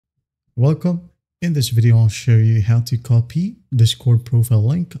Welcome. In this video, I'll show you how to copy Discord profile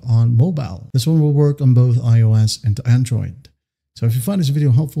link on mobile. This one will work on both iOS and Android. So if you find this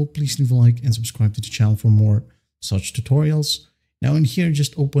video helpful, please leave a like and subscribe to the channel for more such tutorials. Now in here,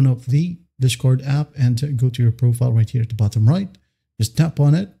 just open up the Discord app and go to your profile right here at the bottom right. Just tap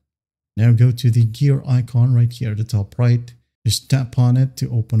on it. Now go to the gear icon right here at the top right. Just tap on it to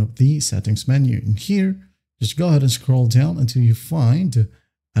open up the settings menu. In here, just go ahead and scroll down until you find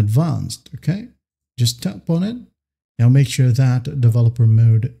advanced. Okay, just tap on it. Now make sure that developer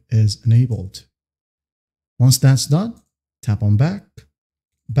mode is enabled. Once that's done, tap on back,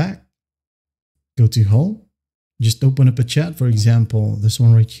 go to home. Just open up a chat, for example, this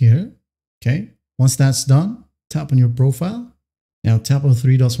one right here. Okay, once that's done, tap on your profile. Now tap on the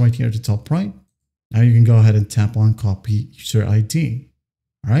three dots right here at the top right. Now you can go ahead and tap on copy user ID.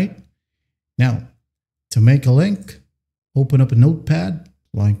 All right. Now to make a link, open up a notepad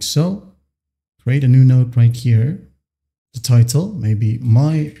like so. Create a new note right here. The title may be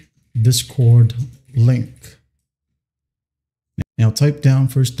my Discord link. Now type down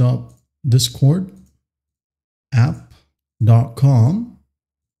first up Discord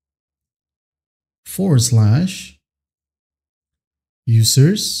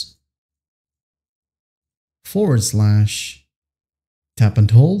app.com/users/ tap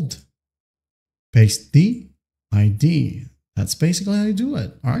and hold, paste the ID. That's basically how you do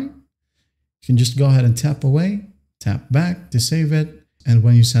it. All right. You can just go ahead and tap away, tap back to save it. And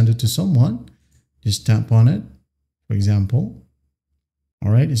when you send it to someone, just tap on it, for example.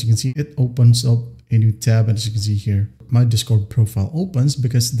 All right. As you can see, it opens up a new tab. And as you can see here, my Discord profile opens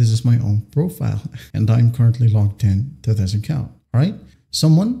because this is my own profile and I'm currently logged in to this account. All right.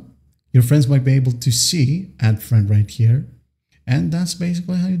 Your friends might be able to see add friend right here. And that's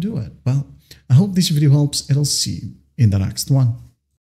basically how you do it. Well, I hope this video helps. I'll see you in the next one.